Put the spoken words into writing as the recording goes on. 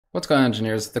What's going on,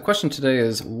 engineers? The question today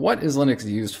is, what is Linux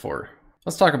used for?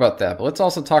 Let's talk about that, but let's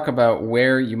also talk about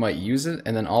where you might use it,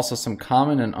 and then also some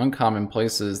common and uncommon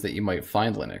places that you might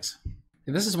find Linux.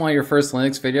 If this is one of your first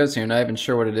Linux videos and you're not even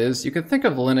sure what it is, you could think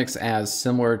of Linux as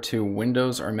similar to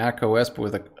Windows or Mac OS, but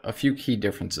with a few key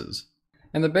differences.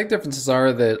 And the big differences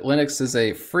are that Linux is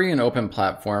a free and open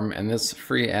platform, and this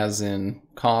free as in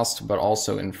cost, but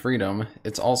also in freedom.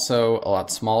 It's also a lot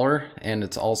smaller, and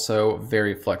it's also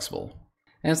very flexible.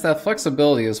 And it's that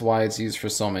flexibility is why it's used for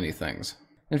so many things.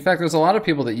 In fact, there's a lot of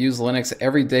people that use Linux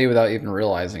every day without even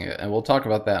realizing it, and we'll talk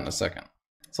about that in a second.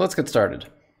 So let's get started.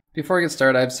 Before we get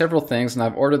started, I have several things, and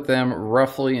I've ordered them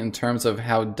roughly in terms of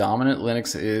how dominant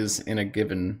Linux is in a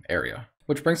given area.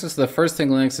 Which brings us to the first thing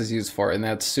Linux is used for, and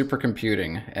that's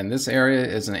supercomputing. And this area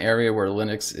is an area where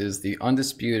Linux is the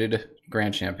undisputed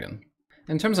grand champion.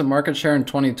 In terms of market share in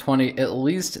 2020, at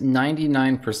least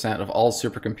 99% of all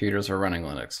supercomputers are running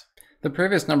Linux. The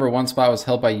previous #1 spot was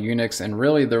held by Unix, and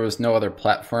really there was no other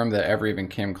platform that ever even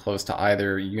came close to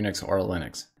either Unix or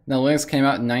Linux. Now, Linux came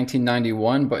out in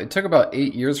 1991, but it took about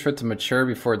 8 years for it to mature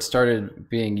before it started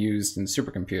being used in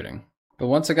supercomputing. But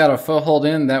once it got a foothold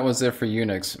in, that was it for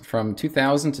Unix. From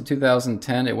 2000 to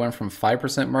 2010, it went from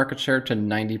 5% market share to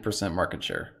 90% market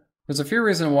share. There's a few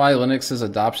reasons why Linux's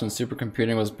adoption of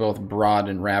supercomputing was both broad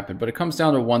and rapid, but it comes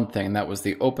down to one thing, and that was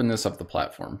the openness of the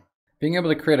platform. Being able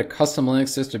to create a custom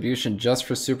Linux distribution just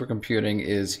for supercomputing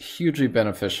is hugely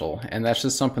beneficial, and that's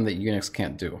just something that Unix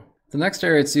can't do. The next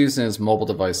area it's used in is mobile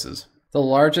devices. The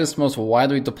largest, most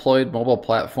widely deployed mobile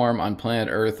platform on planet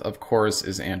Earth, of course,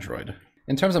 is Android.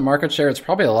 In terms of market share, it's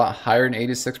probably a lot higher than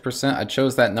 86%. I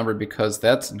chose that number because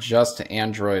that's just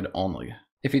Android only.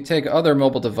 If you take other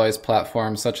mobile device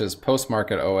platforms such as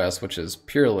Postmarket OS, which is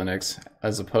pure Linux,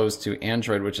 as opposed to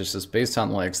Android, which is just based on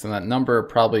Linux, then that number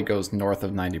probably goes north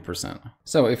of 90%.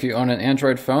 So if you own an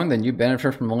Android phone, then you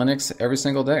benefit from Linux every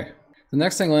single day. The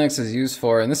next thing Linux is used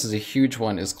for, and this is a huge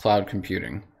one, is cloud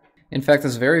computing. In fact,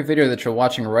 this very video that you're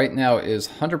watching right now is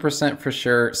 100% for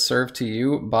sure served to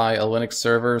you by a Linux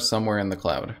server somewhere in the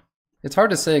cloud. It's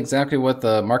hard to say exactly what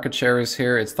the market share is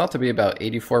here. It's thought to be about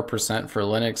 84% for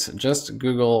Linux. Just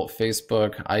Google,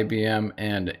 Facebook, IBM,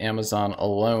 and Amazon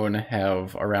alone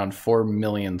have around 4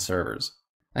 million servers.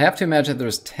 I have to imagine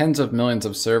there's tens of millions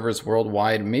of servers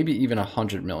worldwide, maybe even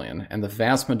 100 million, and the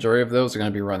vast majority of those are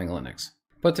going to be running Linux.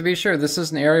 But to be sure, this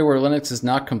is an area where Linux is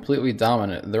not completely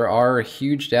dominant. There are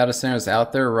huge data centers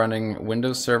out there running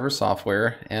Windows Server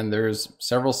software, and there's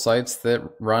several sites that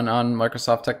run on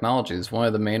Microsoft technologies. One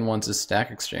of the main ones is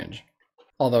Stack Exchange,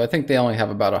 although I think they only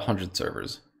have about 100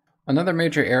 servers. Another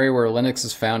major area where Linux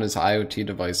is found is IoT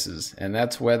devices, and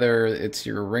that's whether it's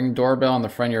your Ring doorbell on the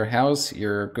front of your house,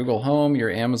 your Google Home, your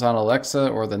Amazon Alexa,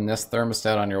 or the Nest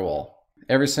thermostat on your wall.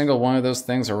 Every single one of those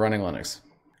things are running Linux.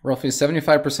 Roughly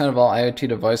 75% of all IoT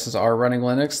devices are running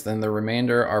Linux, then the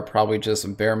remainder are probably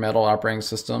just bare metal operating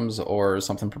systems or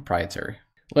something proprietary.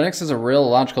 Linux is a real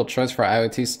logical choice for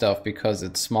IoT stuff because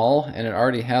it's small and it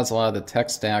already has a lot of the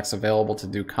tech stacks available to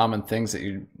do common things that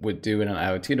you would do in an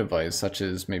IoT device, such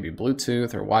as maybe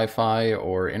Bluetooth or Wi-Fi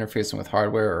or interfacing with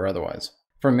hardware or otherwise.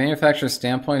 From a manufacturer's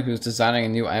standpoint who's designing a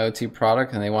new IoT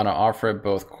product and they want to offer it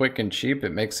both quick and cheap,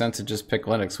 it makes sense to just pick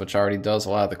Linux, which already does a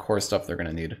lot of the core stuff they're going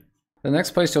to need. The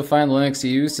next place you'll find Linux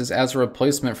used is as a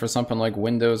replacement for something like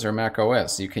Windows or Mac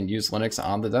OS. You can use Linux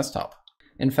on the desktop.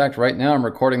 In fact, right now I'm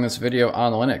recording this video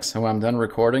on Linux, and when I'm done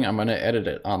recording, I'm going to edit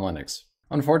it on Linux.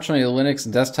 Unfortunately,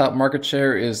 Linux desktop market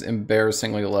share is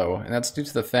embarrassingly low, and that's due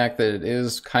to the fact that it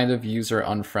is kind of user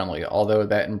unfriendly, although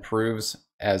that improves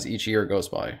as each year goes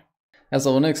by. As a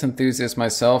Linux enthusiast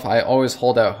myself, I always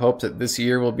hold out hope that this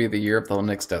year will be the year of the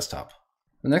Linux desktop.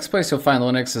 The next place you'll find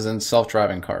Linux is in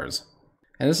self-driving cars.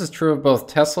 And this is true of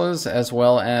both Teslas as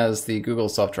well as the Google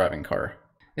self-driving car.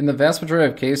 In the vast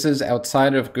majority of cases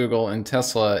outside of Google and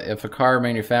Tesla, if a car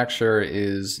manufacturer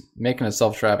is making a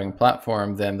self-driving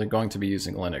platform, then they're going to be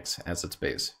using Linux as its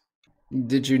base.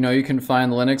 Did you know you can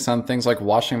find Linux on things like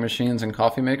washing machines and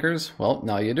coffee makers? Well,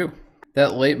 now you do.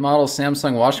 That late model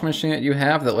Samsung washing machine that you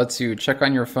have that lets you check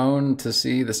on your phone to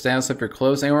see the status of your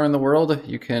clothes anywhere in the world,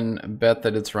 you can bet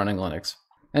that it's running Linux.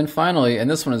 And finally,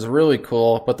 and this one is really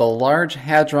cool, but the Large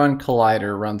Hadron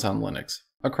Collider runs on Linux.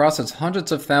 Across its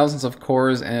hundreds of thousands of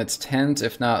cores and its tens,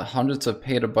 if not hundreds of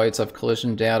petabytes of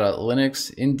collision data,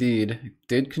 Linux indeed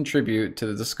did contribute to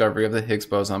the discovery of the Higgs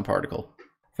boson particle.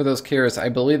 For those curious, I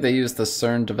believe they used the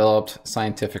CERN-developed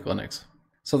scientific Linux.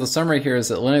 So the summary here is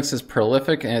that Linux is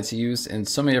prolific and it's used in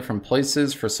so many different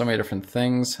places for so many different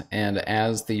things, and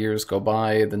as the years go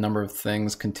by, the number of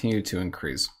things continue to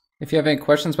increase. If you have any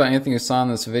questions about anything you saw in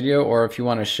this video, or if you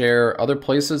want to share other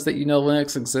places that you know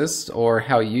Linux exists, or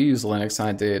how you use Linux on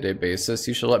a day-to-day basis,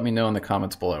 you should let me know in the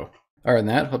comments below. Other than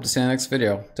that, hope to see you in the next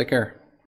video. Take care.